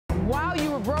while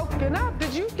you were broken up,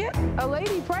 did you get a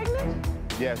lady pregnant?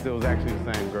 Yes, it was actually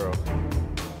the same girl.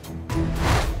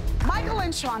 Michael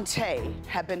and Shunta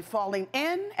have been falling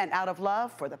in and out of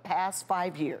love for the past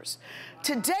 5 years.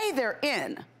 Today they're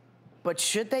in, but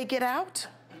should they get out?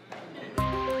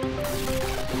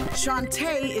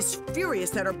 Shunta is furious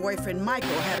that her boyfriend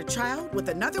Michael had a child with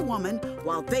another woman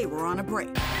while they were on a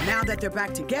break. Now that they're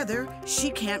back together, she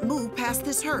can't move past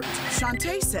this hurt.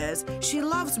 Shunta says she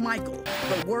loves Michael,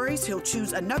 but worries he'll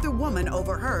choose another woman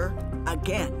over her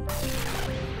again.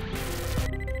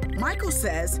 Michael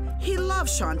says he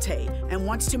loves Shunta and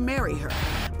wants to marry her,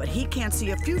 but he can't see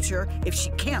a future if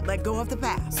she can't let go of the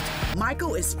past.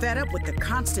 Michael is fed up with the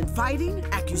constant fighting,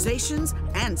 accusations,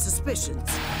 and suspicions.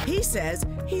 He says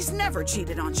he's never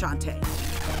cheated on Shunta.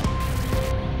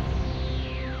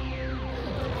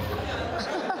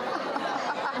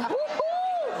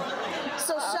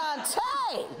 So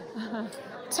Shunta,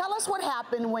 tell us what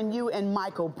happened when you and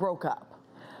Michael broke up.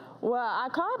 Well, I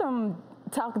called him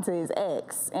talking to his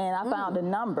ex, and I found a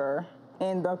number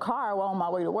in the car while on my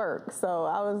way to work. So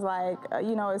I was like,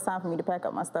 you know, it's time for me to pack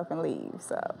up my stuff and leave,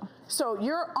 So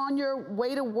you're on your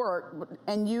way to work,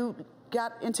 and you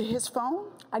got into his phone?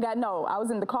 I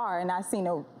was in the car, and I seen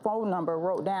a phone number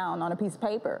wrote down on a piece of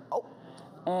paper. Oh.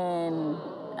 And,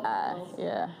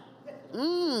 yeah.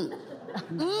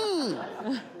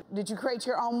 Did you create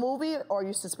your own movie, or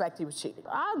you suspect he was cheating?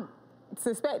 I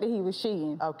suspected he was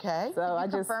cheating. Okay. So I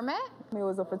just confirm it? He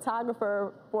was a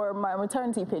photographer for my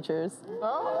maternity pictures.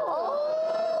 Michael's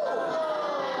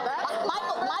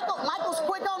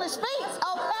quick on his feet,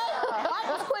 okay?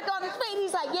 Michael's quick on his feet.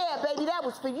 He's like, yeah, baby, that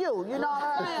was for you. You know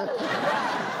what I'm saying?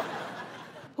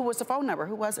 Who was the phone number?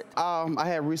 Who was it? I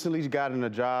had recently gotten a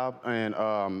job, and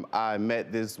I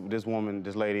met this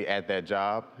lady at that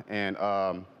job, and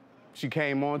she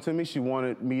came on to me. She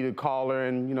wanted me to call her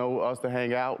and, you know, us to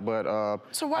hang out, but...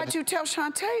 So why'd you tell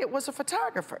Shunta it was a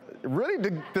photographer? Really,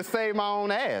 to save my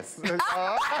own ass. That's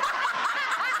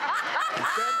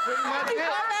pretty much it.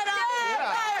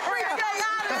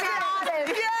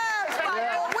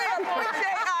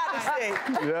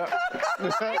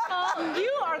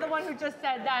 You are the one who just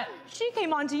said that she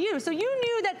came on to you, so you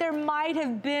knew that there might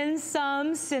have been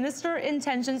some sinister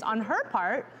intentions on her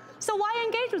part, so why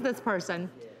engage with this person?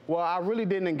 Well, I really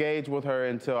didn't engage with her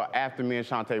until after me and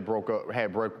Shunta had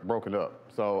broken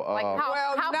up. So, Like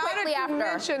how quickly after? You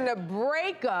mentioned the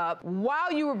breakup.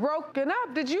 While you were broken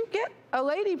up, did you get a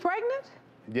lady pregnant?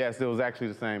 Yes, it was actually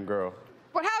the same girl.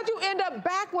 But how'd you end up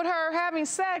back with her having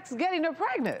sex, getting her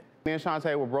pregnant? Me and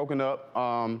Shunta were broken up.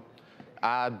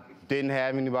 I didn't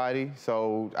have anybody,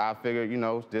 so I figured, you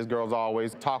know, this girl's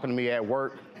always talking to me at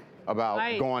work about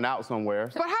going out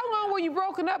somewhere. But how long were you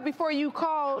broken up before you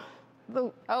called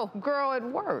the girl at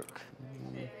work?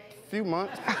 A few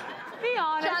months. Be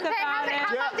honest about it.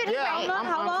 How long did you wait?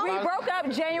 How long? We broke up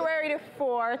January the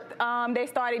 4th. They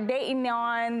started dating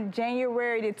on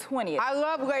January the 20th. I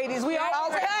love ladies. We all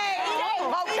Okay.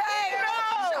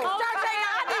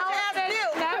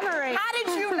 How did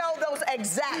you know those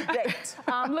exact dates?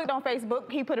 Looked on Facebook.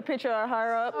 He put a picture of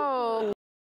her up.